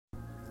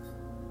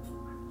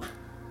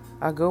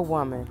A good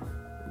woman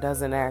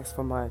doesn't ask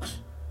for much.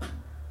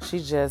 She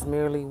just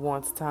merely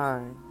wants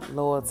time,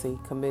 loyalty,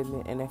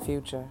 commitment, and a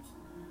future.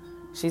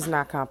 She's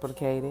not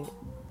complicated.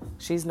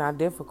 She's not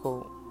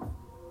difficult.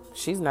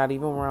 She's not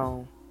even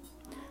wrong.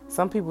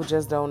 Some people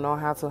just don't know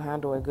how to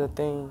handle a good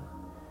thing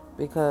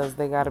because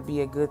they got to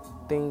be a good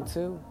thing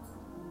too.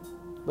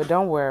 But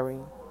don't worry,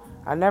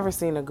 I never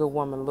seen a good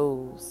woman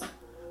lose.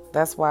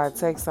 That's why it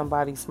takes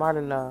somebody smart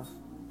enough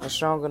and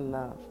strong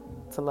enough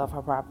to love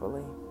her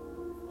properly.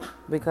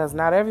 Because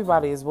not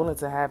everybody is willing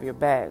to have your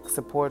back,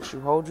 support you,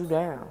 hold you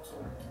down,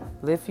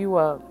 lift you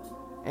up,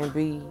 and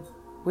be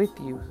with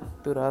you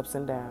through the ups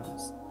and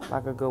downs,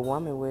 like a good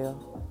woman will.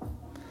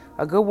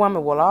 A good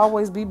woman will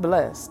always be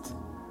blessed,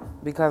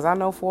 because I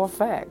know for a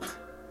fact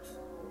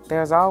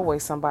there's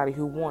always somebody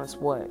who wants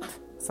what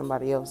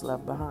somebody else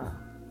left behind.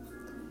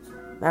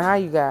 Now, hi,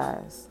 you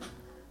guys.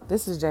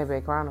 This is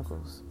J-Bay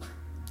Chronicles.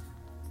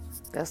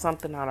 That's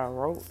something that I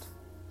wrote.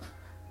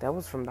 That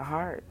was from the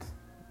heart.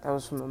 That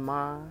was from the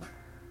mind,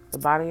 the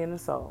body, and the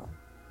soul.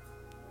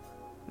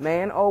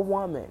 Man or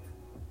woman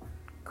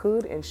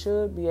could and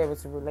should be able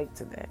to relate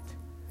to that.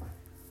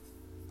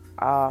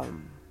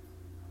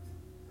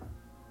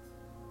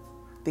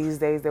 These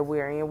days that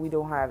we're in, we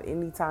don't have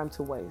any time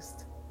to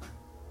waste.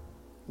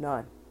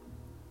 None.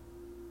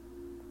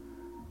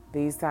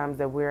 These times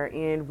that we're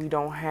in, we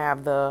don't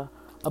have the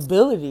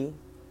ability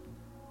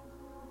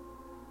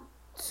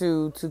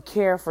to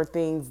care for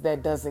things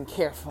that doesn't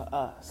care for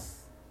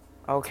us.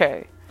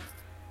 Okay.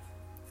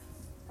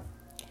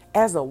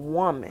 As a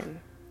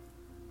woman,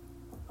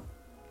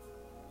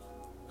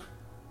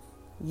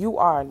 you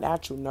are a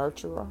natural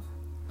nurturer.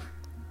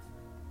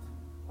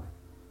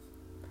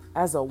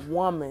 As a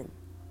woman,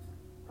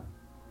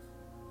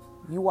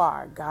 you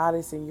are a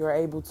goddess and you're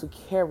able to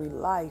carry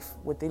life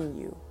within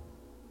you.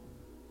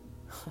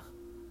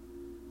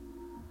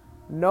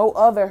 No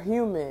other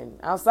human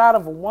outside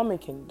of a woman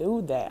can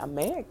do that. A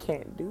man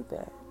can't do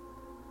that.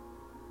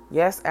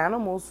 Yes,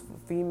 animals,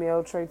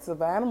 female traits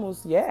of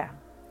animals, yeah.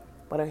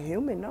 But a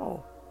human,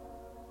 no.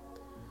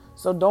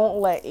 So don't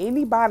let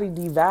anybody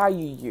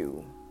devalue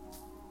you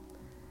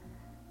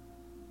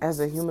as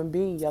a human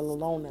being, let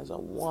alone as a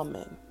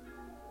woman.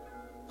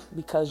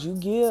 Because you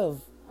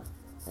give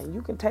and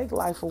you can take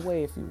life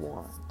away if you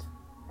want.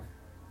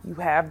 You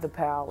have the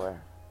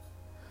power.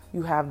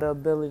 You have the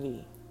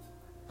ability.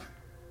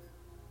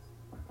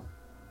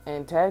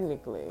 And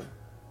technically,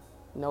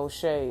 no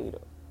shade,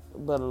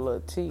 but a little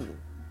tea,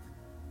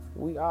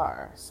 we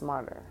are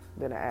smarter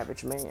than an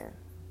average man.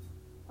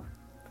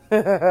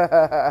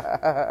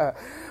 But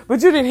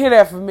you didn't hear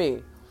that from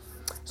me.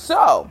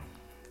 So,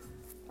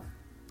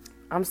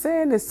 I'm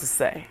saying this to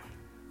say,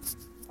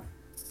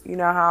 you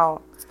know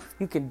how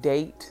you can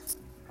date?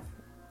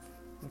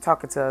 I'm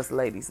talking to us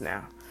ladies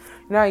now.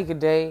 You know how you can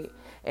date,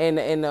 and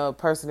the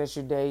person that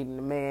you're dating,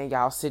 the man,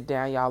 y'all sit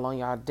down, y'all on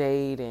y'all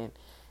date, and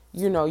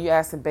you know, you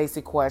ask some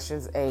basic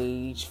questions,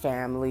 age,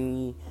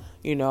 family,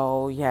 you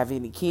know, you have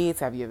any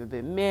kids, have you ever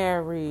been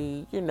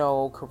married, you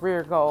know,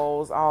 career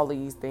goals, all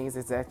these things,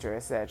 etc.,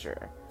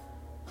 etc.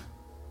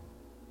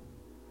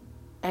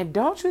 And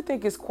don't you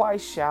think it's quite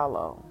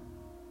shallow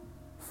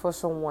for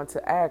someone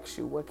to ask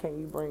you, what can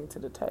you bring to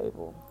the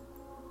table?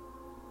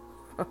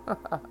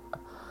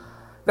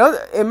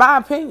 In my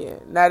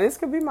opinion. Now, this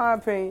could be my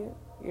opinion,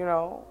 you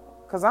know,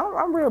 because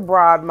I'm real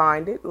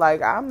broad-minded.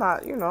 Like, I'm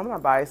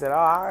not biased at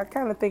all. I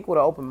kind of think with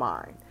an open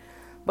mind.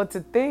 But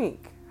to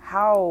think,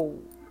 how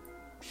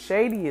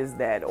shady is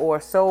that? Or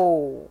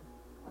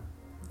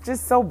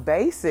just so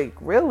basic,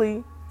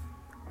 really.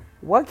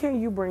 What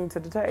can you bring to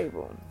the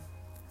table?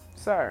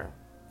 Sir,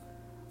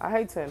 I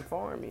hate to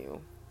inform you,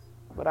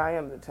 but I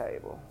am the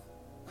table.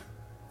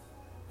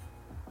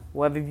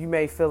 Whether you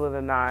may feel it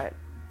or not.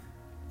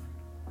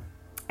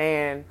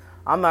 And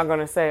I'm not going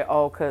to say,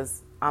 oh,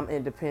 because I'm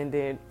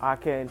independent, I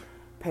can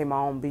pay my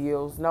own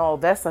bills. No,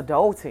 that's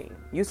adulting.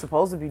 You're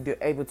supposed to be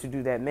able to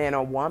do that, man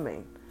or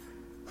woman.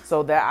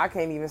 So that I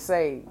can't even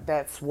say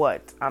that's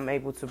what I'm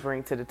able to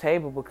bring to the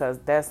table, because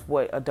that's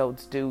what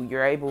adults do.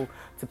 You're able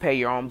to pay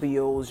your own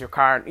bills, your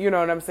car, you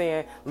know what I'm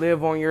saying?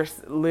 Live on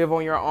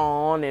your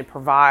own and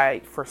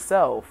provide for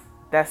self.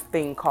 That's the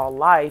thing called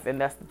life, and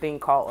that's the thing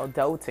called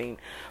adulting.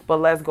 But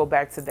let's go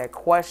back to that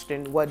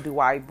question, what do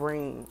I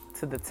bring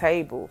to the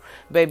table?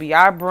 Baby,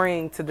 I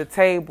bring to the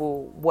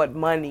table what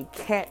money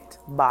can't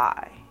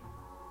buy.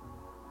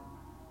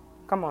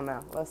 Come on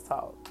now, let's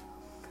talk.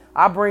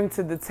 I bring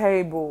to the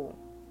table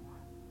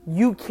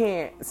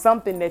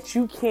something that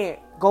you can't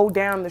go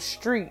down the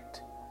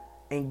street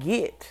and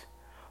get.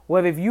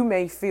 Whether if you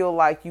may feel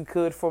like you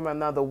could from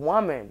another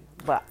woman,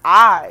 but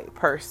I,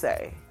 per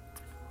se,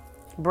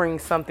 bring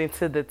something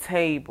to the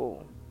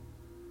table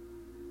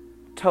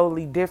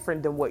totally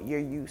different than what you're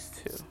used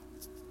to.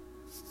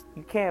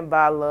 You can't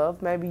buy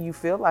love. Maybe you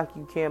feel like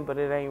you can, but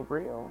it ain't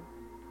real.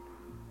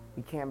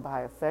 You can't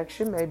buy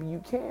affection. Maybe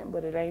you can,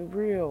 but it ain't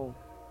real.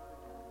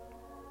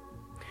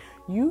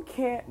 You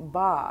can't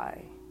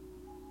buy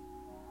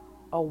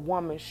a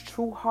woman's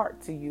true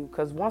heart to you,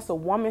 because once a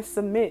woman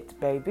submits,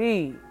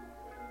 baby,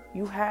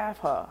 you have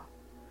her.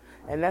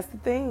 And that's the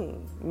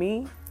thing.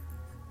 Me,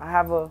 I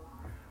have a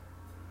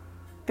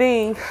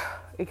thing.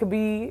 It could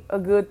be a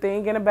good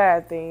thing and a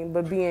bad thing,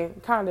 but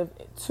being kind of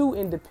too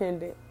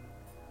independent.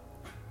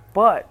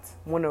 But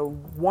when a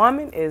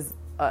woman is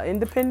an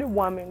independent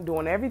woman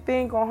doing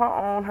everything on her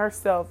own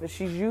herself and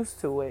she's used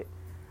to it,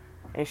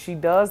 and she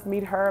does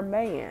meet her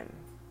man,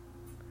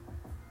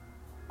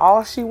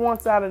 all she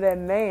wants out of that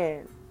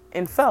man,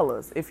 and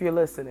fellas, if you're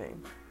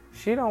listening,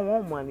 she don't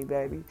want money,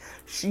 baby.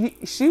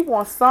 She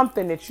wants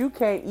something that you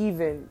can't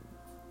even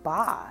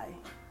buy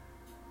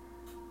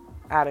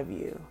out of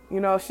you. You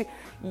know,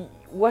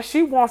 what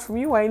she wants from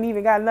you ain't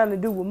even got nothing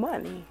to do with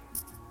money.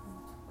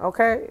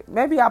 Okay?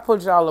 Maybe I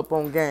put y'all up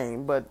on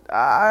game, but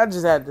I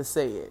just had to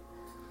say it.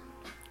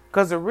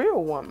 Because a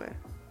real woman,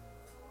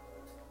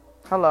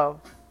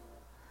 hello,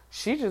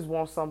 she just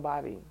wants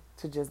somebody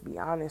to just be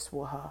honest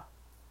with her.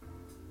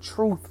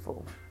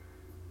 Truthful.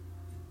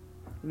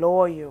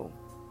 Loyal.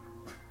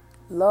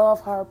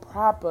 Love her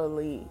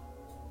properly.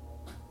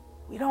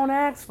 We don't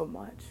ask for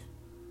much.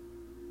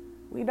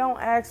 We don't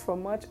ask for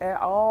much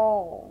at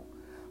all.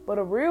 But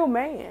a real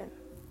man,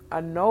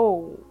 I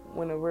know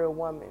when a real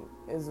woman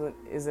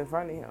is in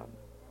front of him.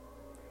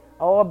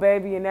 Oh,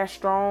 baby, and that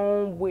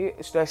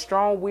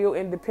strong-willed,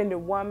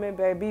 independent woman,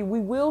 baby, we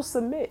will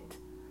submit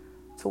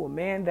to a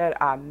man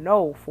that I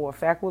know for a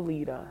fact will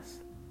lead us.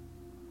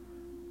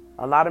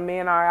 A lot of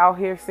men are out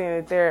here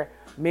saying that they're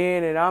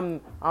men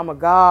and I'm a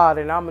god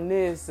and I'm a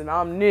this and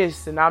I'm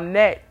this and I'm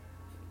that.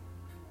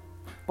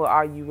 But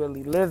are you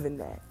really living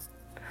that?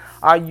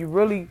 Are you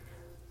really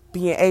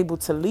being able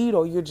to lead,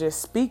 or you're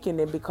just speaking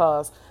it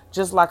because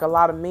just like a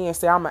lot of men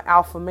say, I'm an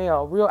alpha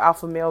male. Real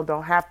alpha male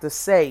don't have to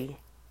say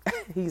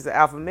he's an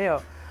alpha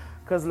male.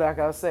 Because like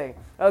I say,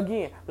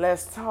 again,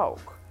 let's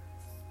talk.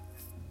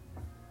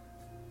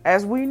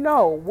 As we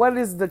know, what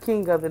is the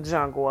king of the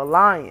jungle? A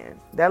lion.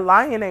 That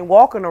lion ain't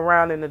walking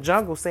around in the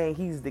jungle saying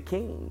he's the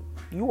king.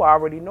 You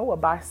already know it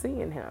by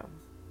seeing him.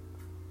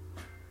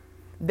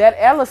 That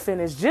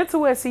elephant, as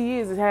gentle as he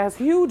is, and as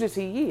huge as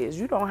he is,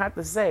 you don't have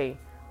to say,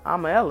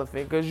 I'm an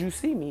elephant, because you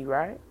see me,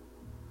 right?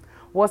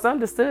 What's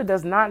understood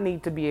does not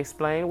need to be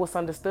explained. What's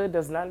understood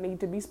does not need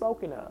to be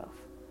spoken of.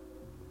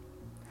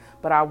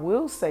 But I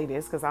will say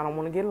this, because I don't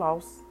want to get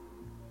lost.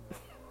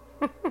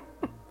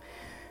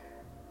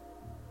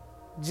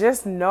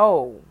 Just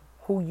know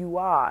who you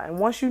are. And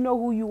once you know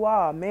who you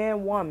are,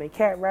 man, woman,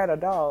 cat, rat, or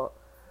dog,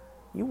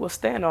 you will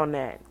stand on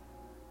that.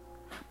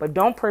 But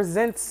don't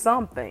present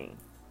something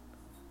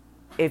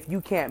if you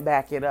can't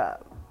back it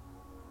up.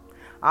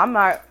 I'm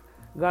not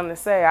going to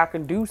say I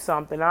can do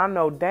something I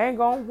know dang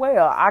on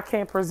well I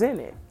can't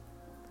present it.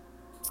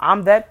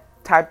 I'm that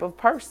type of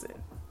person.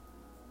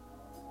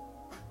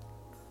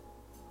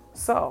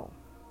 So,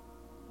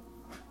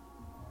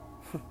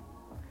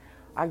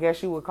 I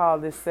guess you would call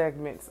this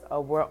segment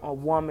a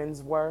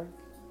woman's worth.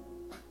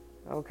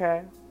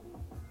 Okay?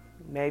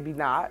 Maybe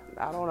not.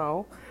 I don't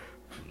know.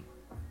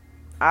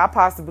 I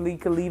possibly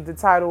could leave the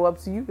title up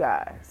to you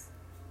guys.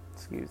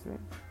 Excuse me.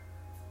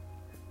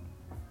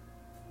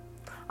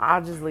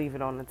 I'll just leave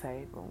it on the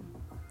table.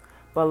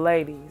 But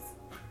ladies,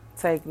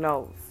 take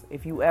notes.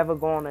 If you ever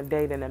go on a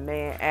date and a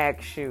man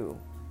asks you,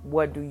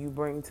 what do you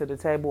bring to the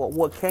table? Or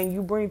what can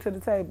you bring to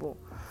the table?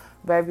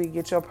 Baby,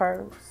 get your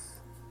purse.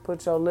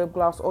 Put your lip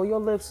gloss or your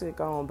lipstick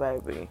on,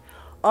 baby.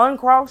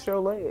 Uncross your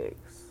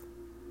legs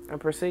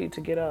and proceed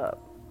to get up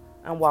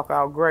and walk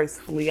out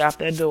gracefully out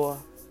that door.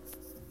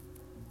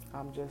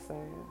 I'm just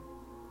saying.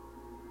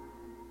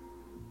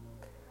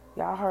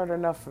 Y'all heard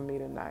enough from me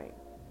tonight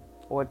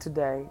or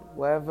today,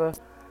 wherever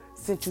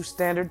Central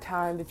Standard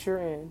Time that you're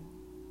in.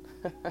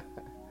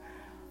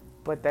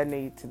 But that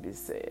needs to be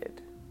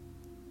said.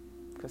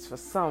 Because for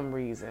some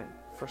reason,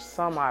 for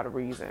some odd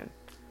reason,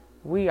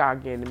 we are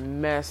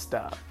getting messed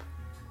up.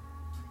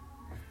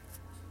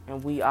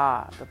 And we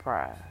are the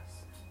prize.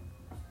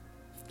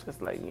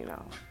 Just letting you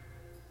know.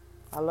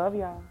 I love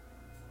y'all.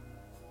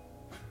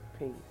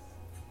 Peace.